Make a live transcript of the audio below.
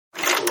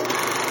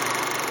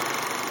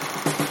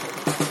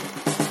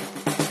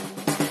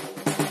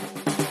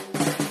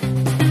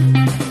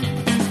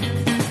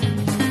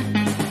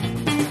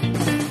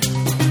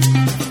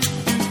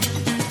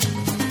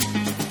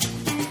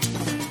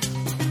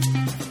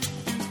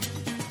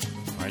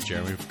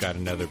Jeremy. We've got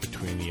another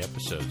Between the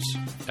Episodes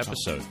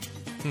episode.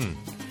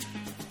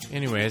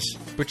 Anyways,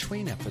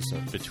 Between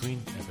episodes.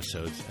 Between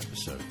Episodes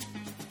episode.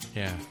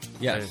 Yeah.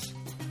 Yes. Fair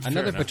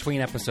Another enough.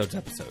 Between Episodes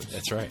episode.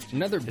 That's right.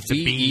 Another It's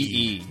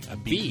B-E-E. A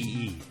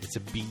B. It's a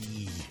B.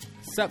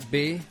 What's up,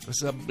 B?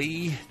 What's up,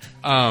 B?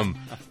 All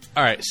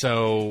right,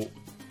 so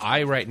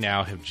I right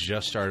now have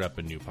just started up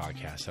a new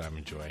podcast that I'm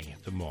enjoying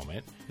at the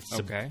moment. It's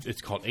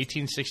called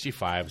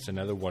 1865. It's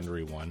another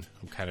Wondery one.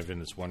 I'm kind of in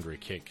this Wondery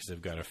kick because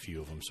I've got a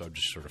few of them, so I'm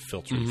just sort of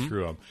filtering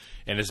through them.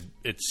 And it's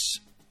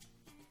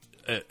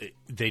a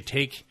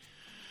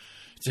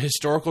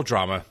historical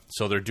drama,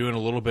 so they're doing a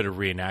little bit of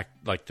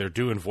they're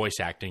doing voice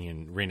acting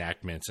and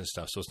reenactments and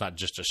stuff. So it's not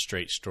just a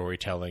straight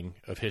storytelling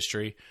of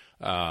history.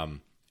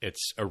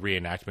 It's a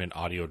reenactment,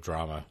 radio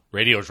drama.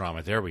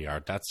 There we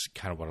are. That's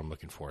kind of what I'm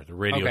looking for. The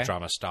radio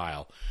drama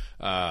style.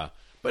 But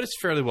it's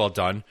fairly well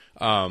done.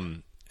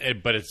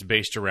 But it's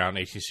based around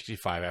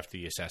 1865 after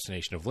the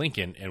assassination of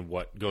Lincoln and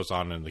what goes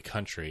on in the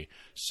country.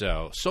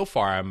 So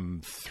far I'm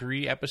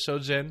 3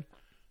 episodes in,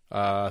 3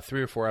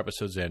 or 4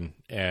 episodes in,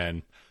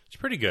 and it's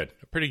pretty good.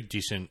 A pretty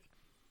decent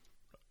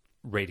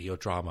radio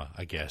drama,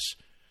 I guess.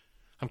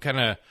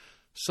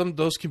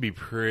 Those can be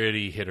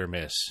pretty hit or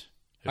miss.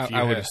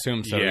 I would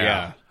assume so,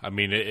 yeah. I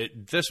mean,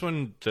 this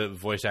one, the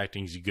voice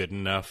acting is good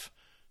enough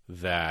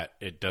that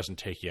it doesn't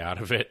take you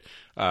out of it.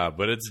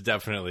 But it's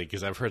definitely,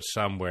 because I've heard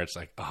some where it's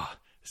like,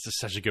 this is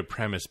such a good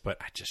premise, but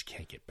I just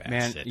can't get past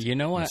Man, it. you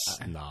know what?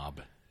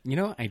 Snob. You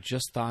know what I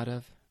just thought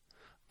of?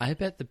 I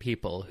bet the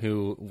people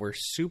who were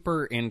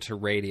super into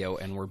radio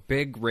and were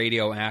big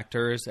radio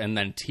actors and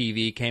then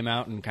TV came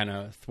out and kind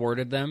of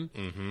thwarted them,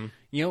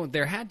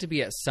 there had to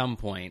be at some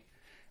point,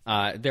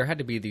 there had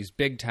to be these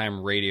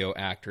big-time radio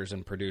actors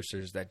and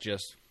producers that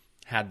just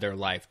had their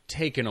life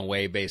taken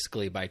away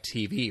basically by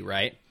TV,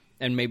 right?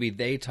 And maybe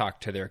they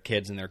talked to their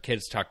kids and their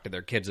kids talked to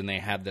their kids and they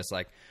had this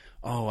like,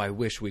 oh, I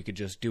wish we could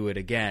just do it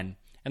again.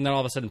 And then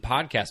all of a sudden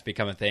podcasts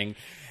become a thing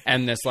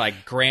and this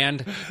like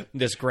grandson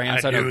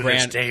I knew or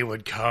this day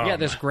would come. Yeah,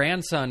 this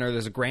grandson or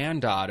this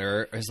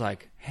granddaughter is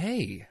like,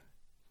 hey,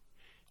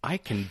 I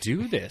can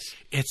do this.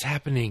 It's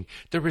happening.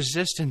 The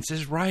resistance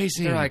is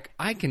rising. They're like,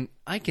 I can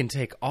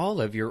take all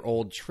of your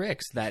old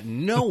tricks that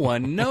no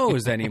one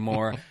knows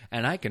anymore,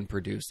 and I can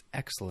produce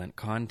excellent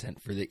content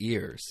for the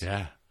ears.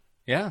 Yeah.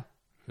 Yeah.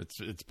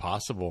 It's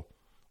possible.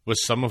 With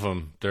some of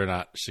them, they're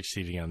not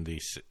succeeding on the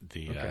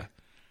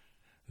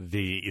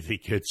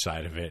good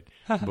side of it.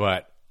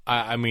 But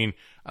I mean,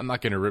 I'm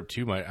not going to rip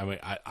too much. I mean,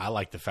 I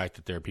like the fact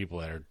that there are people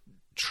that are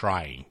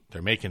trying.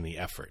 They're making the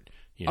effort.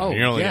 You're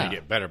only going to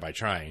get better by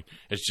trying.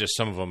 It's just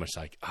some of them, it's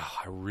like,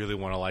 I really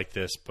want to like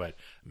this, but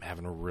I'm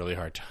having a really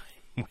hard time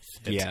with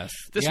it. Yes.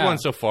 This one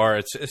so far,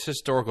 it's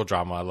historical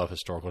drama. I love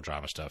historical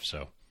drama stuff.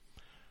 So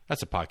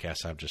that's a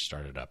podcast I've just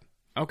started up.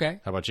 Okay.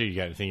 How about you? You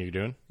got anything you're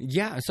doing?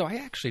 Yeah. So I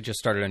actually just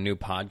started a new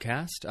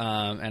podcast,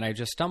 and I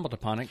just stumbled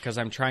upon it because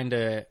I'm trying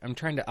to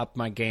up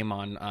my game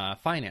on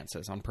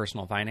finances, on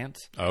personal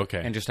finance.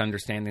 Okay. And just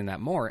understanding that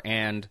more.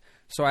 And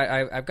so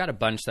I've got a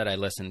bunch that I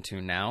listen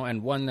to now,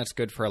 and one that's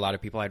good for a lot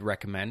of people I'd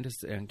recommend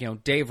is,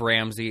 Dave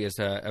Ramsey is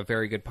a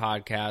very good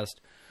podcast.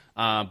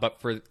 But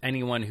for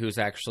anyone who's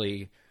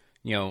actually,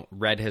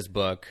 read his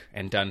book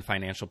and done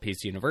Financial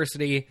Peace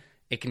University,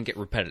 it can get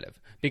repetitive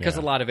because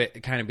a lot of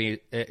it kind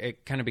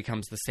of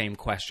becomes the same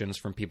questions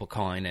from people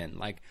calling in,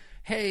 like,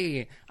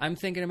 "Hey, I'm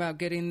thinking about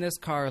getting this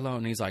car loan."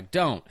 And he's like,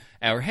 "Don't."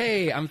 Or,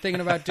 "Hey, I'm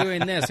thinking about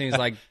doing this." And he's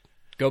like,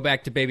 "Go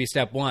back to baby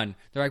step 1."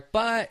 They're like,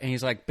 "But," and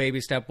he's like, "Baby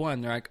step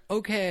 1." They're like,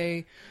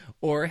 "Okay."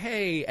 Or,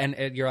 "Hey," and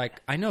you're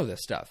like, "I know this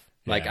stuff."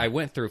 Like I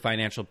went through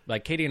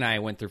Katie and I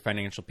went through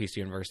Financial Peace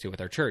University with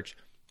our church,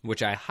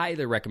 which I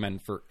highly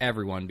recommend for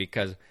everyone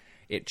because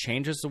it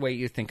changes the way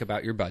you think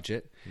about your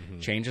budget,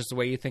 changes the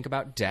way you think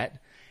about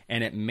debt,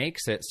 and it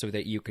makes it so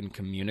that you can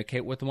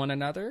communicate with one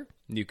another.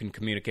 You can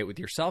communicate with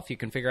yourself. You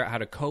can figure out how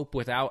to cope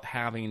without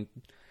having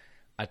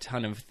a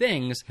ton of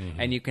things,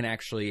 and you can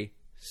actually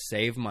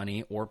save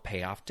money or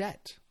pay off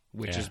debt,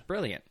 which is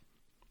brilliant.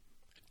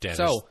 Debt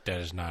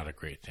is not a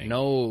great thing.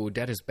 No,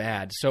 debt is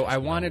bad. So I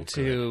wanted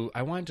to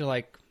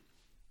like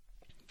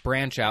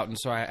branch out, and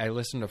so I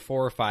listened to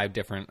 4 or 5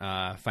 different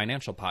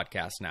financial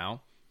podcasts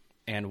now.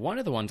 And one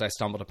of the ones I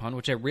stumbled upon,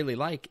 which I really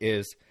like,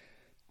 is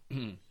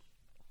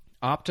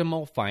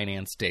Optimal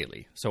Finance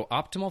Daily. So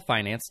Optimal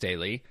Finance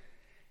Daily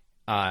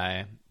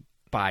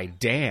by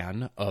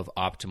Dan of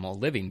Optimal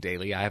Living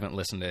Daily. I haven't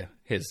listened to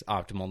his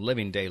Optimal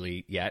Living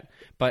Daily yet,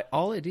 but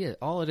all it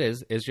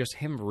is just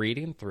him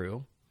reading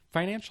through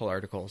financial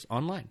articles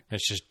online.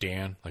 It's just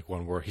Dan, like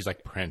one word. He's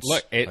like Prince.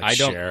 Look, like I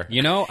don't. Cher.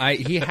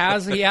 He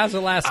has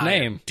a last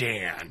name,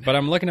 Dan. But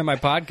I'm looking at my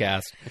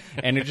podcast,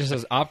 and it just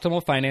says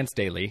Optimal Finance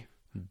Daily.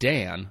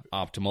 Dan,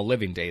 Optimal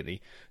Living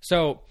Daily.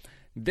 So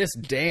this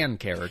Dan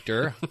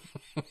character,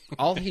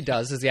 all he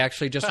does is he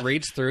actually just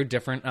reads through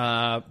different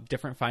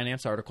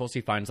finance articles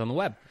he finds on the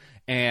web,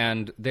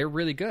 and they're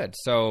really good.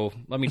 So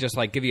let me just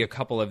give you a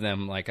couple of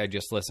them like I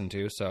just listened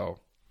to. So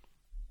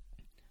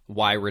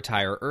Why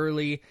Retire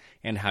Early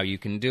and How You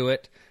Can Do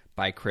It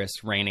by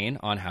Chris Raining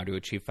on how to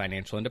achieve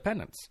financial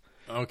independence.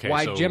 Okay,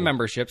 Why so- Gym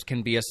Memberships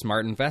Can Be a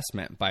Smart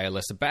Investment by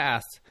Alyssa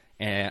Bath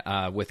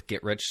with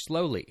Get Rich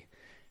Slowly.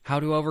 How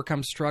to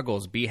Overcome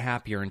Struggles, Be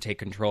Happier, and Take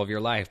Control of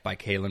Your Life by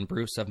Kaylin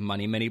Bruce of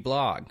Money Mini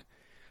Blog.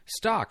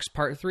 Stocks,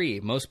 Part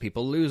 3, Most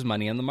People Lose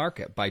Money in the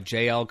Market by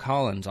J.L.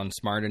 Collins on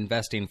Smart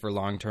Investing for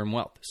Long-Term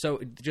Wealth. So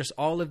just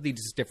all of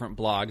these different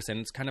blogs, and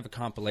it's kind of a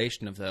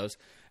compilation of those.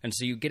 And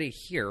so you get to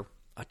hear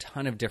a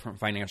ton of different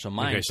financial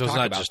minds Okay, so it's talk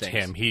not about just things.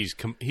 him.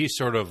 He's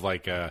sort of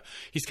like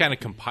he's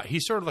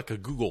sort of like a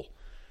Google.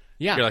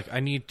 Yeah. You're like, I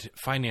need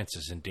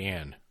finances, and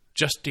Dan,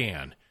 just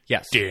Dan.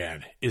 Yes.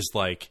 Dan is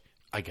like,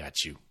 I got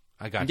you.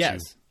 I got Yes.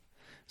 you.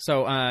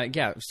 So,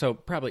 so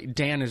probably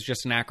Dan is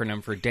just an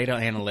acronym for Data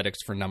Analytics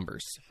for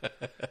Numbers.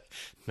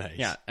 Nice.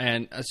 Yeah,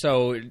 and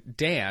so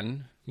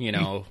Dan,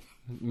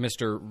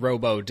 Mr.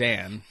 Robo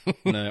Dan,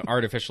 the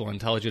artificial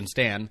intelligence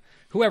Dan,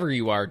 whoever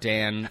you are,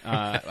 Dan,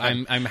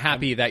 I'm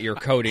happy that your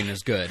coding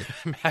is good.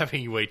 I'm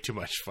having way too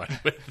much fun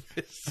with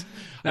this.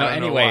 No, I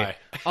don't know anyway,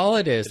 why. all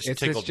it is, It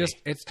tickled me.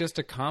 it's just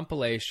a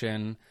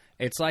compilation.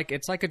 It's like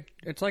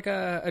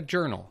a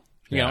journal.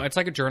 Yeah. It's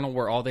like a journal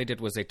where all they did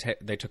was they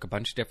took a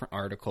bunch of different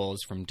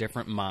articles from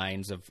different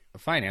minds of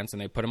finance and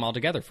they put them all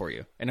together for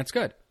you, and it's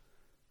good.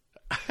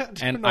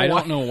 And I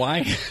don't know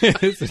why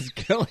this is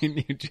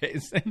killing you,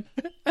 Jason.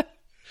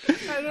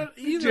 I don't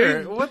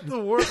either. What the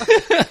world?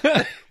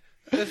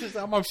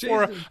 I'm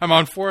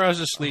on 4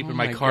 hours of sleep, and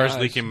my my car's gosh.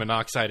 leaking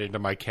monoxide into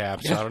my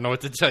cab. So I don't know what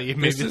to tell you.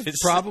 Maybe This is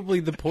probably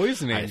the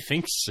poisoning. I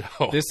think so.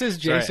 This is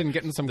Jason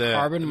getting some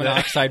carbon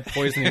monoxide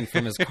poisoning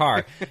from his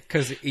car.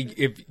 Because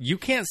if you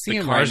can't see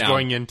him right Car's now,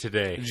 going in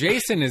today.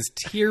 Jason is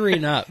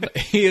tearing up.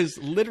 He is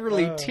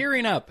literally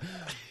tearing up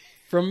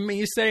from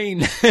me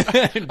saying,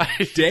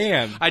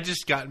 "Dan." I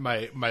just got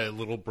my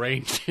little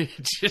brain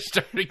just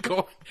started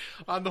going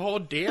on the whole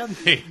Dan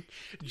thing.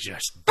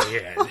 Just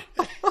Dan.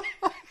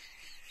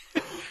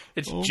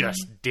 It's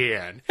just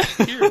Dan.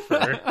 Here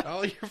for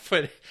all your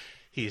foot.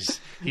 He's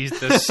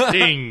the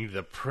Sting,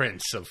 the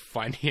Prince of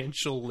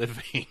financial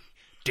living.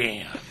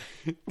 Dan.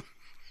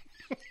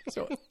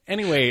 So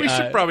anyway, We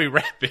should probably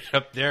wrap it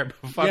up there.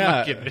 But if I'm yeah.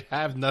 not going to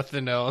have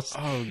nothing else,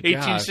 Oh, gosh.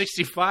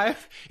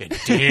 1865 and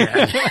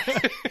Dan.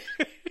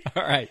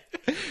 all right.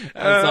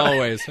 As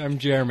always, I'm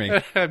Jeremy.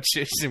 I'm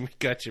Jason. We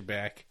got your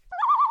back.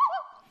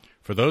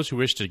 For those who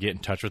wish to get in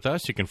touch with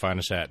us, you can find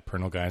us at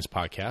Pernal Guidance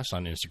Podcast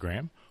on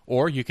Instagram,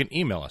 or you can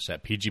email us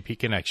at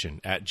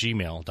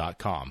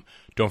pgpconnection@gmail.com.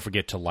 Don't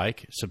forget to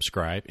like,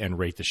 subscribe, and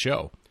rate the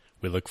show.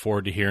 We look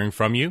forward to hearing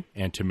from you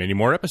and to many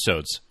more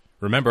episodes.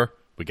 Remember,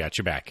 we got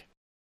your back.